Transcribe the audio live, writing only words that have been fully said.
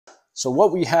So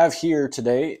what we have here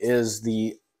today is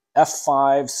the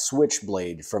F5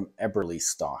 Switchblade from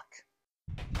Eberlestock.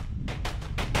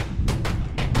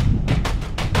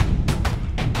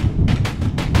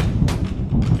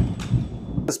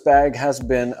 This bag has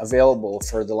been available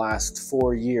for the last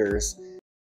 4 years.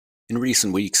 In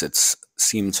recent weeks, it's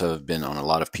seemed to have been on a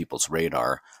lot of people's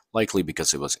radar, likely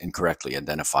because it was incorrectly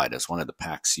identified as one of the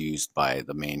packs used by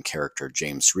the main character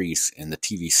James Reese in the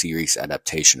TV series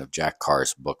adaptation of Jack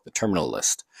Carr's book The Terminal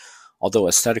List. Although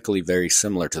aesthetically very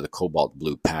similar to the cobalt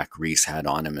blue pack Reese had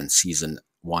on him in Season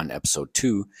 1, Episode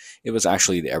 2, it was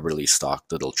actually the Eberlestock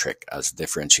little trick, as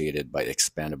differentiated by the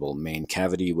expandable main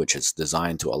cavity, which is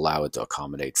designed to allow it to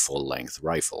accommodate full-length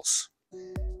rifles.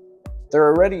 There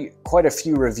are already quite a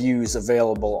few reviews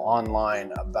available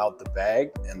online about the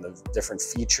bag and the different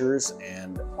features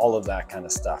and all of that kind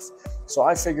of stuff. So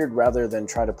I figured rather than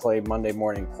try to play Monday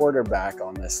morning quarterback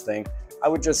on this thing, I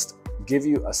would just give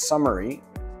you a summary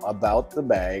about the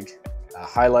bag,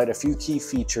 highlight a few key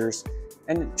features,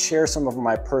 and share some of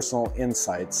my personal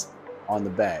insights on the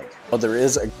bag. Well, there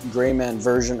is a gray man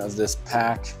version of this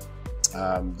pack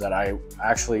that I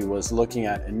actually was looking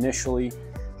at initially.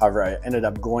 However, I ended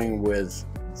up going with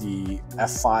the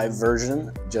F5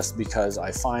 version just because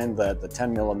I find that the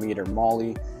 10mm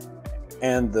Molly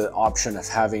and the option of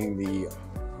having the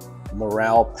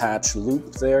morale patch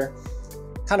loop there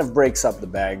kind of breaks up the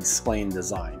bag's plain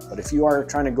design. But if you are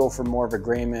trying to go for more of a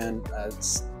gray man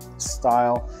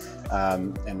style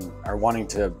and are wanting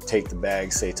to take the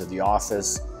bag, say, to the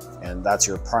office, and that's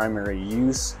your primary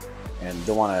use and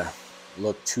don't want to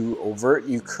look too overt,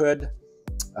 you could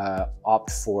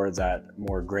opt for that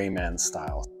more gray man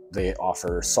style. They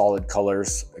offer solid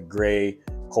colors, a gray,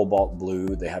 cobalt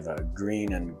blue. They have a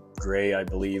green and gray, I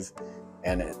believe.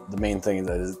 And the main thing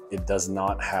is it does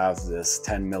not have this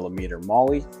 10mm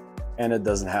Molly, and it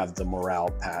doesn't have the morale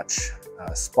patch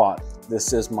spot.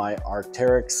 This is my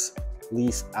Arc'teryx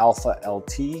Leaf Alpha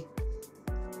LT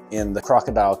in the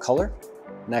crocodile color,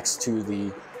 next to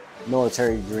the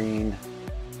military green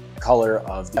color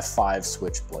of the F5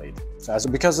 Switchblade. So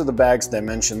because of the bag's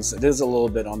dimensions, it is a little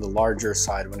bit on the larger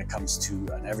side when it comes to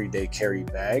an everyday carry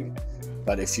bag.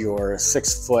 But if you're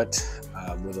 6 foot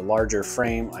with a larger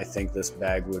frame, I think this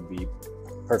bag would be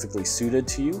perfectly suited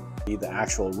to you. The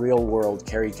actual real world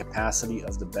carry capacity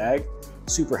of the bag,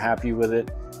 super happy with it.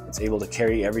 It's able to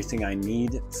carry everything I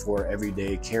need for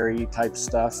everyday carry type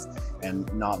stuff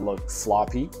and not look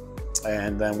floppy.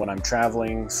 And then when I'm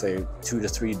traveling, say 2 to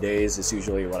 3 days is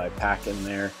usually what I pack in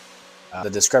there. The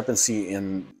discrepancy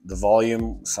in the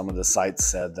volume, some of the sites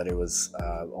said that it was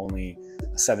only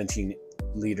a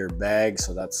 17-liter bag,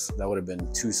 so that would have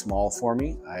been too small for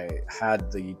me. I had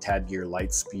the Tad Gear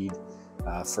Lightspeed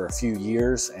for a few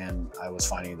years, and I was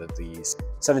finding that the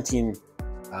 17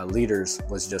 liters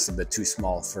was just a bit too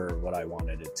small for what I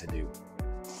wanted it to do.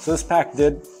 So this pack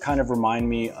did kind of remind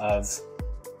me of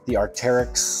the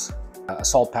Arc'teryx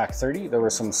Assault Pack 30. There were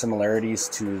some similarities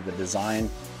to the design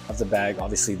of the bag.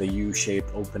 Obviously the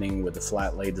U-shaped opening with the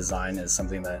flat lay design is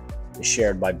something that is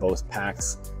shared by both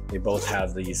packs. They both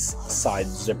have these side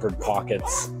zippered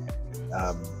pockets.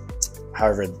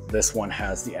 However, this one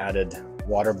has the added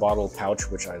water bottle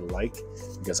pouch, which I like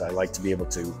because I like to be able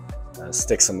to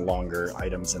stick some longer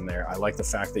items in there. I like the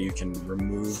fact that you can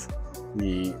remove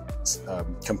the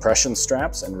compression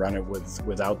straps and run it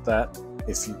without that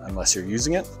unless you're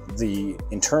using it. The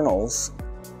internals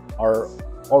are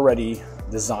already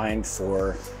designed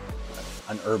for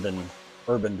an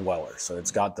urban dweller. So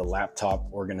it's got the laptop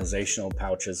organizational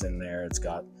pouches in there. It's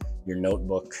got your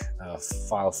notebook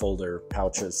file folder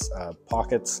pouches,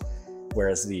 pockets,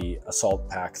 whereas the Assault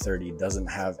Pack 30 doesn't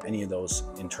have any of those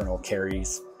internal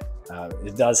carries.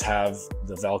 It does have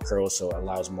the Velcro, so it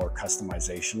allows more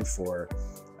customization for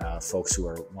folks who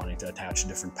are wanting to attach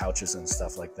different pouches and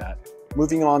stuff like that.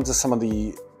 Moving on to some of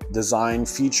the design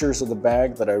features of the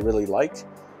bag that I really like.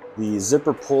 The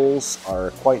zipper pulls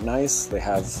are quite nice. They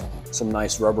have some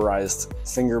nice rubberized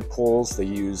finger pulls. They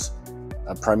use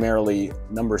primarily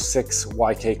number 6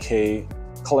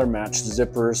 YKK color matched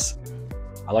zippers.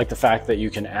 I like the fact that you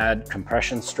can add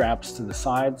compression straps to the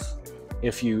sides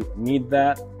if you need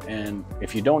that, and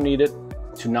if you don't need it,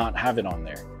 to not have it on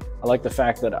there. I like the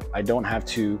fact that I don't have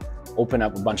to open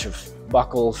up a bunch of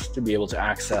buckles to be able to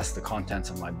access the contents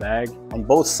of my bag. On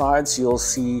both sides, you'll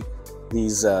see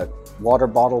these water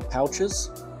bottle pouches,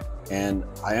 and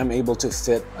I am able to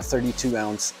fit a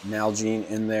 32-ounce Nalgene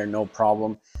in there, no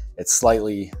problem. It's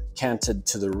slightly canted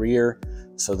to the rear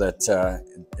so that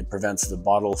it prevents the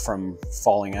bottle from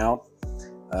falling out.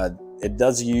 It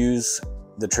does use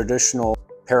the traditional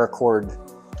paracord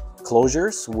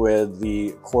closures with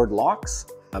the cord locks,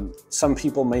 Some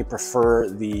people may prefer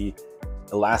the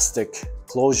elastic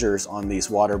closures on these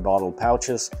water bottle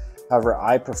pouches. However,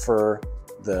 I prefer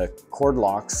the cord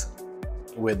locks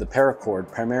with the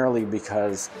paracord primarily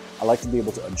because I like to be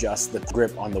able to adjust the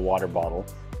grip on the water bottle.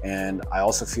 And I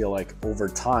also feel like over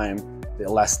time, the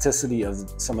elasticity of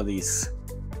some of these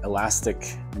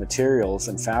elastic materials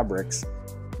and fabrics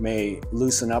may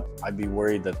loosen up. I'd be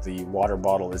worried that the water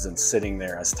bottle isn't sitting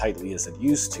there as tightly as it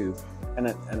used to, and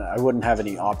I wouldn't have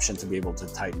any option to be able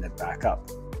to tighten it back up.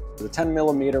 The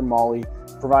 10mm MOLLE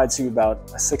provides you about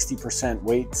a 60%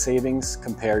 weight savings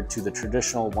compared to the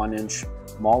traditional 1-inch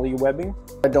MOLLE webbing.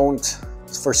 I don't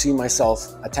foresee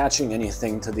myself attaching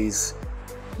anything to these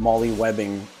MOLLE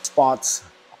webbing spots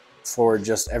for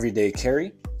just everyday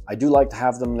carry. I do like to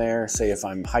have them there, say if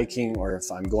I'm hiking or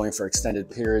if I'm going for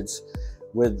extended periods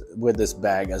with this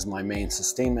bag as my main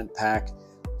sustainment pack.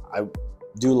 I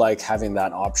do like having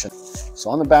that option. So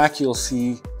on the back, you'll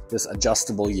see this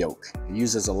adjustable yoke. It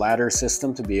uses a ladder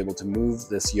system to be able to move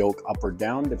this yoke up or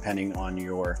down depending on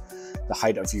the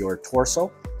height of your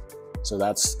torso. So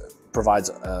that provides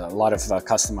a lot of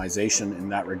customization in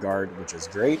that regard, which is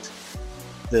great.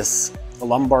 This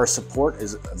lumbar support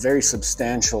is a very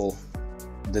substantial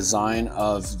design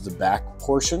of the back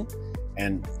portion,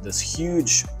 and this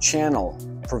huge channel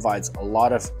provides a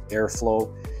lot of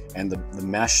airflow, and the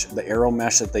mesh, the aero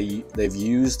mesh that they've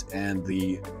used and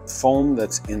the foam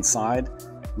that's inside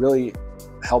really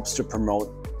helps to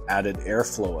promote added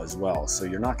airflow as well. So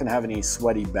you're not going to have any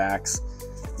sweaty backs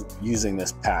using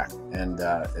this pack, and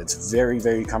it's very,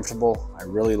 very comfortable. I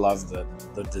really love the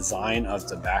design of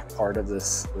the back part of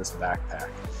this backpack.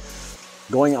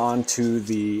 Going on to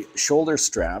the shoulder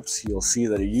straps, you'll see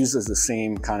that it uses the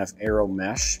same kind of aero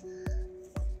mesh.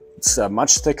 It's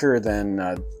much thicker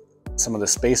than some of the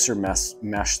spacer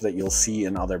mesh that you'll see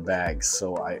in other bags.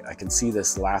 So I can see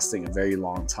this lasting a very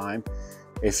long time.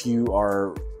 If you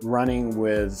are running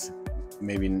with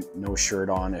maybe no shirt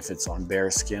on, if it's on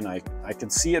bare skin, I can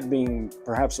see it being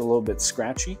perhaps a little bit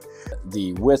scratchy.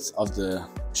 The width of the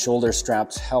shoulder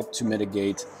straps help to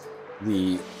mitigate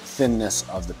the thinness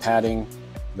of the padding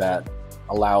that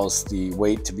allows the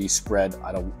weight to be spread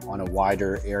on a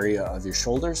wider area of your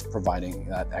shoulders, providing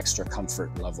that extra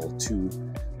comfort level to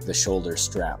the shoulder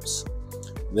straps.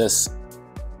 This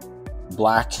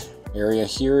black area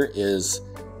here is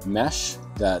mesh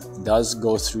that does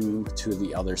go through to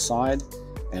the other side,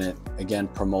 and it again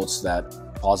promotes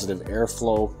that positive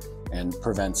airflow and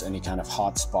prevents any kind of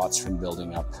hot spots from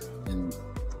building up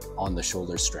on the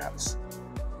shoulder straps.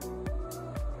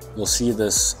 You'll see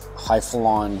this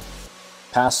Hyphalon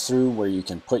pass-through where you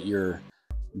can put your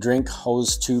drink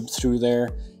hose tube through there.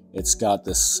 It's got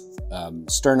this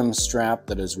sternum strap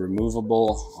that is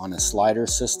removable on a slider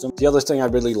system. The other thing I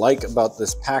really like about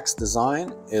this pack's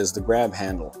design is the grab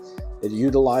handle. It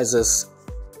utilizes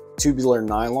tubular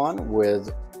nylon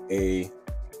with a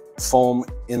foam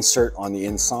insert on the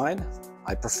inside.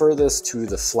 I prefer this to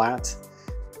the flat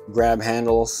grab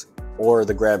handles or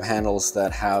the grab handles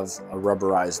that have a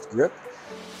rubberized grip,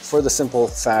 for the simple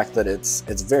fact that it's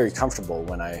very comfortable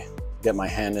when I get my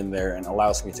hand in there, and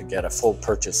allows me to get a full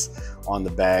purchase on the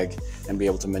bag and be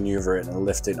able to maneuver it and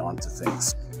lift it onto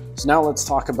things. So now let's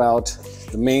talk about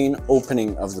the main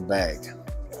opening of the bag.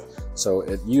 So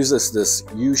it uses this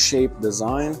U-shaped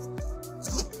design.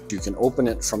 You can open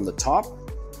it from the top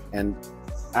and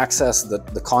access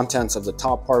the contents of the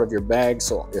top part of your bag.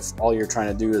 So if all you're trying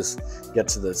to do is get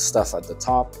to the stuff at the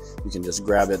top, you can just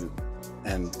grab it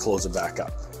and close it back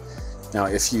up. Now,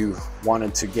 if you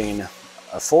wanted to gain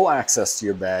a full access to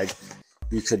your bag,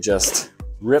 you could just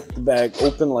rip the bag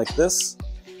open like this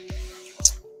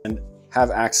and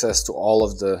have access to all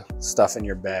of the stuff in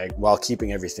your bag while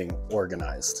keeping everything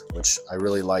organized, which I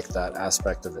really like that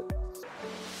aspect of it.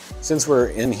 Since we're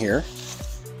in here,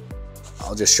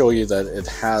 I'll just show you that it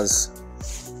has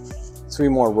 3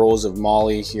 more rows of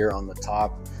MOLLE here on the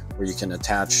top where you can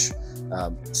attach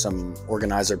some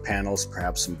organizer panels,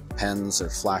 perhaps some pens or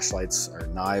flashlights or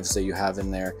knives that you have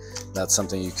in there. That's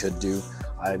something you could do.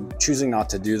 I'm choosing not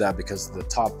to do that because the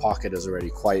top pocket is already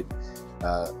quite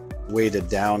weighted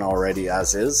down already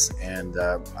as is, and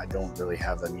I don't really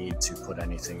have a need to put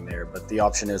anything there, but the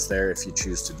option is there if you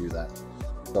choose to do that.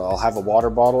 So I'll have a water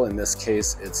bottle. In this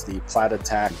case, it's the Plat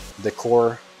Attack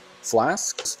Decor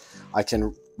flask. I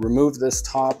can remove this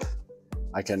top,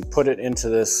 I can put it into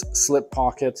this slip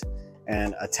pocket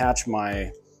and attach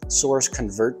my source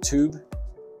convert tube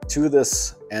to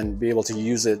this and be able to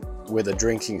use it with a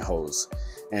drinking hose.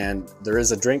 And there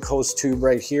is a drink hose tube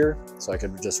right here, so I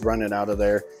could just run it out of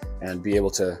there and be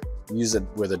able to use it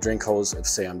with a drink hose if,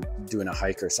 say, I'm doing a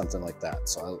hike or something like that.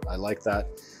 So I like that.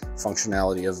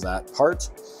 functionality of that part.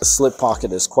 The slip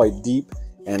pocket is quite deep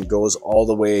and goes all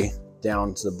the way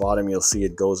down to the bottom. You'll see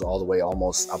it goes all the way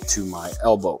almost up to my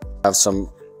elbow. I have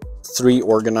some 3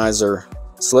 organizer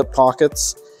slip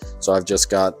pockets. So I've just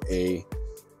got a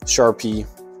Sharpie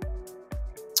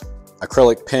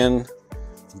acrylic pen,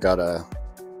 I've got a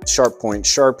sharp point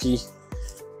Sharpie,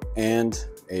 and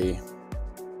a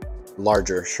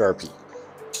larger Sharpie.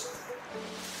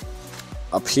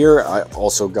 Up here I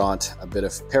also got a bit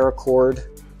of paracord.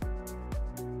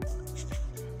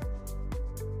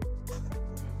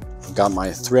 I've got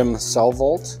my Thrim cell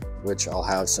vault, which I'll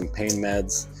have some pain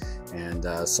meds and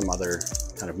some other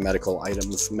kind of medical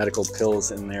items, medical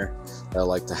pills in there that I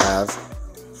like to have.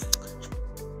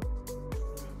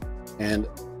 And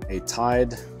a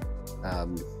Tide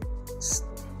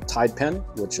pen,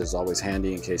 which is always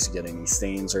handy in case you get any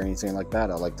stains or anything like that.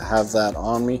 I like to have that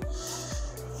on me.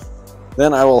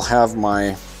 Then I will have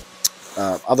my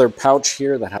other pouch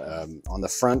here that on the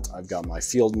front I've got my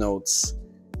field notes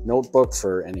notebook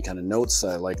for any kind of notes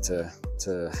that I like to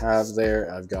have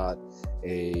there. I've got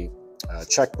a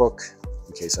checkbook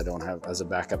in case I don't have as a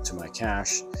backup to my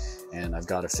cash, and I've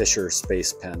got a Fisher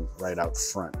space pen right out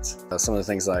front. Some of the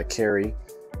things that I carry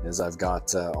is I've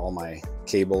got all my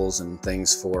cables and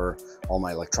things for all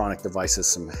my electronic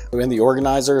devices. In the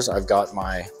organizers, I've got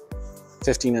my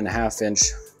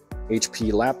 15.5-inch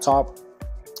HP laptop,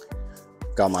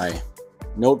 got my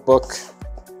notebook,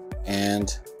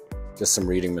 and just some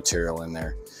reading material in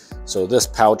there. So this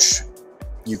pouch,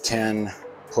 you can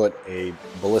put a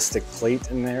ballistic plate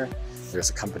in there. There's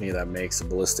a company that makes a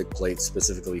ballistic plate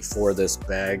specifically for this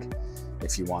bag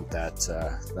if you want that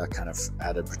that kind of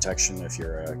added protection if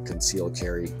you're a concealed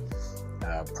carry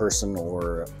person,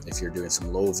 or if you're doing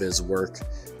some low vis work,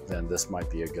 then this might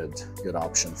be a good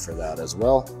option for that as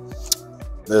well.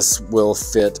 This will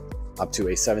fit up to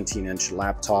a 17-inch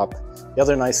laptop. The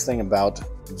other nice thing about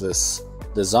this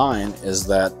design is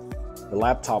that the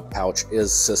laptop pouch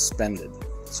is suspended.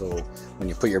 So when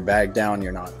you put your bag down,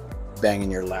 you're not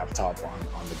banging your laptop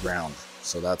on the ground.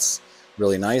 So that's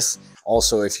really nice.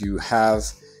 Also, if you have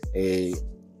a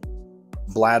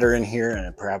bladder in here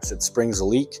and perhaps it springs a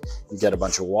leak, you get a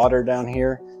bunch of water down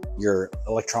here, your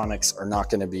electronics are not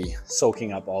going to be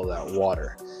soaking up all that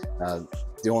water.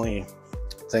 The only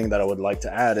thing that I would like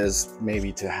to add is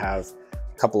maybe to have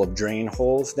a couple of drain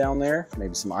holes down there,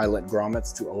 maybe some eyelet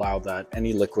grommets to allow that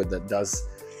any liquid that does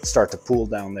start to pool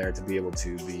down there to be able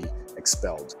to be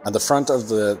expelled. At the front of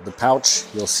the pouch,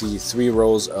 you'll see 3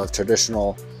 rows of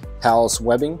traditional Palace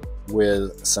webbing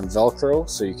with some Velcro,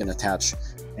 so you can attach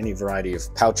any variety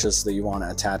of pouches that you want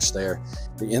to attach there.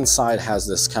 The inside has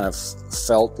this kind of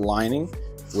felt lining,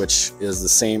 which is the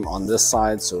same on this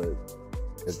side, so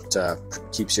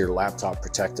it keeps your laptop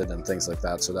protected and things like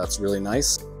that, so that's really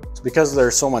nice. Because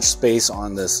there's so much space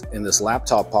on this in this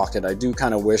laptop pocket, I do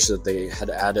kind of wish that they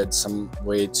had added some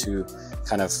way to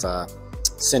kind of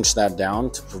cinch that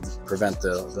down to prevent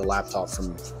the laptop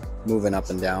from moving up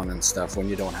and down and stuff when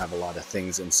you don't have a lot of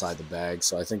things inside the bag.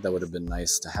 So I think that would have been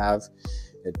nice to have.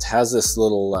 It has this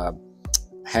little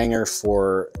hanger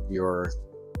for your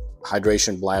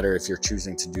hydration bladder. If you're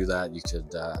choosing to do that, you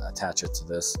could attach it to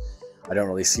this. I don't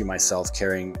really see myself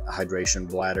carrying a hydration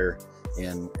bladder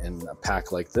in a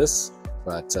pack like this,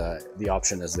 but the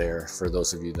option is there for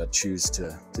those of you that choose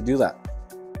to do that.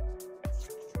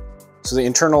 So the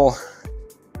internal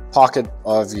pocket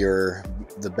of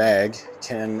the bag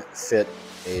can fit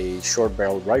a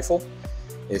short-barreled rifle.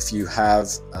 If you have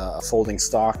a folding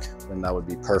stock, then that would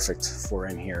be perfect for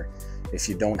in here. If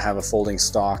you don't have a folding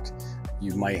stock,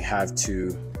 you might have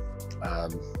to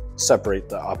separate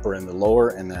the upper and the lower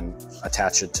and then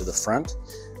attach it to the front.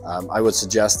 I would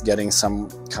suggest getting some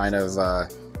kind of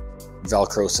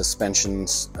Velcro suspension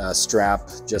strap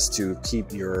just to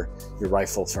keep your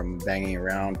rifle from banging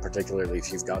around, particularly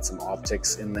if you've got some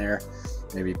optics in there.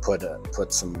 Maybe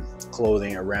put some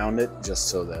clothing around it just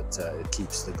so that it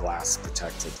keeps the glass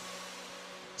protected.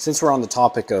 Since we're on the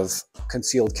topic of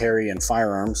concealed carry and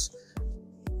firearms,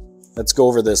 let's go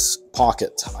over this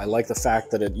pocket. I like the fact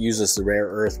that it uses the rare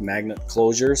earth magnet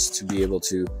closures to be able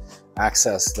to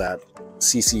access that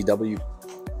CCW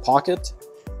pocket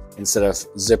instead of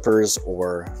zippers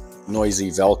or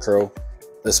noisy Velcro.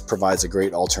 This provides a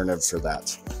great alternative for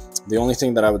that. The only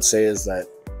thing that I would say is that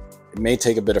it may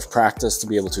take a bit of practice to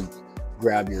be able to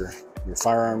grab your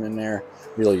firearm in there,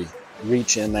 really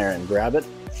reach in there and grab it.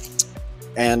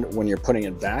 And when you're putting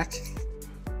it back,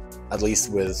 at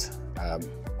least with a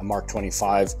Mark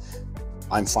 25,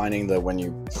 I'm finding that when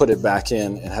you put it back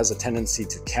in, it has a tendency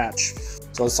to catch.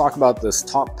 So let's talk about this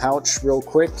top pouch real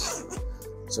quick.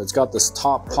 So it's got this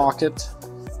top pocket,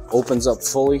 opens up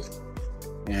fully,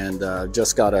 and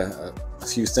just got a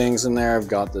few things in there. I've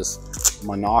got this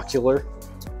monocular.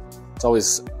 It's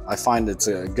always, I find it's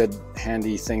a good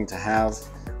handy thing to have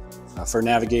for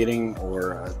navigating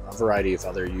or a variety of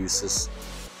other uses.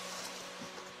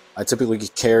 I typically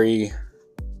carry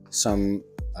some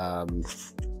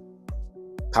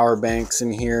power banks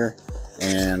in here,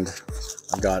 and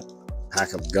I've got a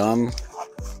pack of gum,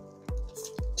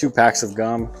 2 packs of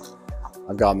gum.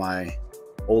 I've got my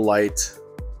Olight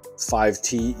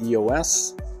 5T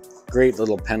EOS, great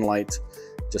little pen light,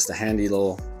 just a handy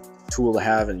little tool to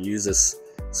have, and uses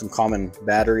some common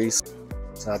batteries.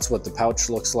 So that's what the pouch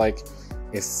looks like.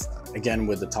 If, again,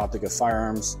 with the topic of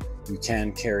firearms, you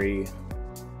can carry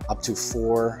up to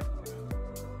 4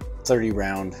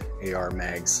 30-round AR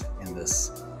mags in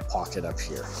this pocket up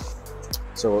here.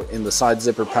 So in the side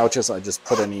zipper pouches, I just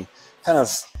put any kind of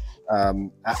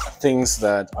things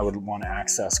that I would want to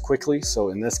access quickly. So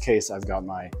in this case, I've got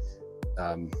my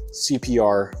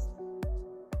CPR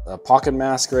pocket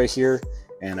mask right here,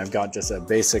 and I've got just a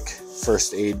basic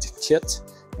first aid kit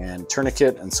and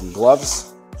tourniquet and some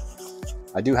gloves.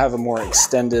 I do have a more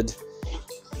extended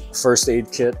first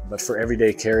aid kit, but for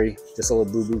everyday carry, just a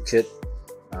little boo-boo kit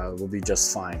will be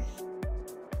just fine.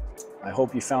 I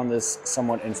hope you found this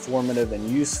somewhat informative and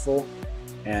useful,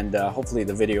 and hopefully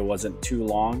the video wasn't too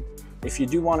long. If you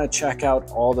do want to check out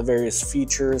all the various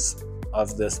features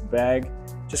of this bag,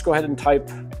 just go ahead and type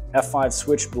F5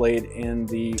 Switchblade in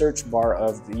the search bar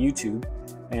of the YouTube,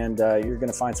 and you're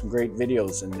going to find some great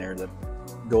videos in there that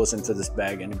goes into this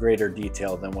bag in greater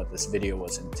detail than what this video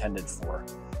was intended for.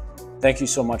 Thank you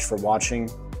so much for watching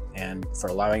and for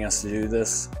allowing us to do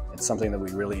this. It's something that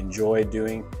we really enjoy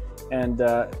doing, and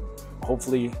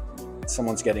hopefully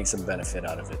someone's getting some benefit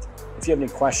out of it. If you have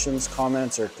any questions,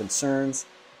 comments, or concerns,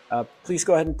 please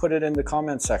go ahead and put it in the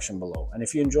comment section below. And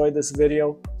if you enjoyed this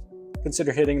video,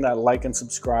 consider hitting that like and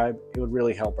subscribe. It would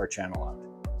really help our channel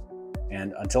out.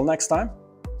 And until next time,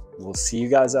 we'll see you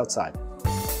guys outside.